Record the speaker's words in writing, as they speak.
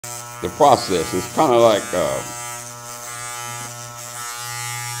The process is kind of like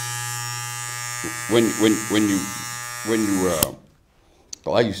when you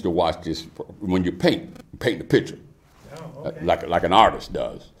well, I used to watch this when you paint the picture, Oh, okay. like an artist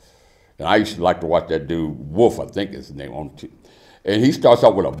does. And I used to like to watch that dude Wolf, I think is his name, and he starts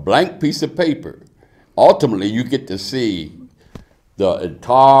out with a blank piece of paper. Ultimately, you get to see the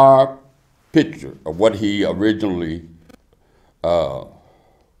entire picture of what he originally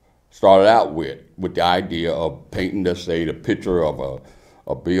started out with the idea of painting, let's say, the picture of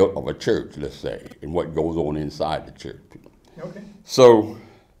a church, let's say, and what goes on inside the church. Okay. So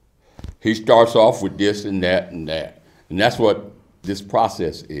he starts off with this and that and that, and that's what this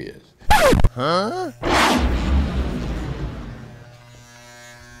process is. Huh?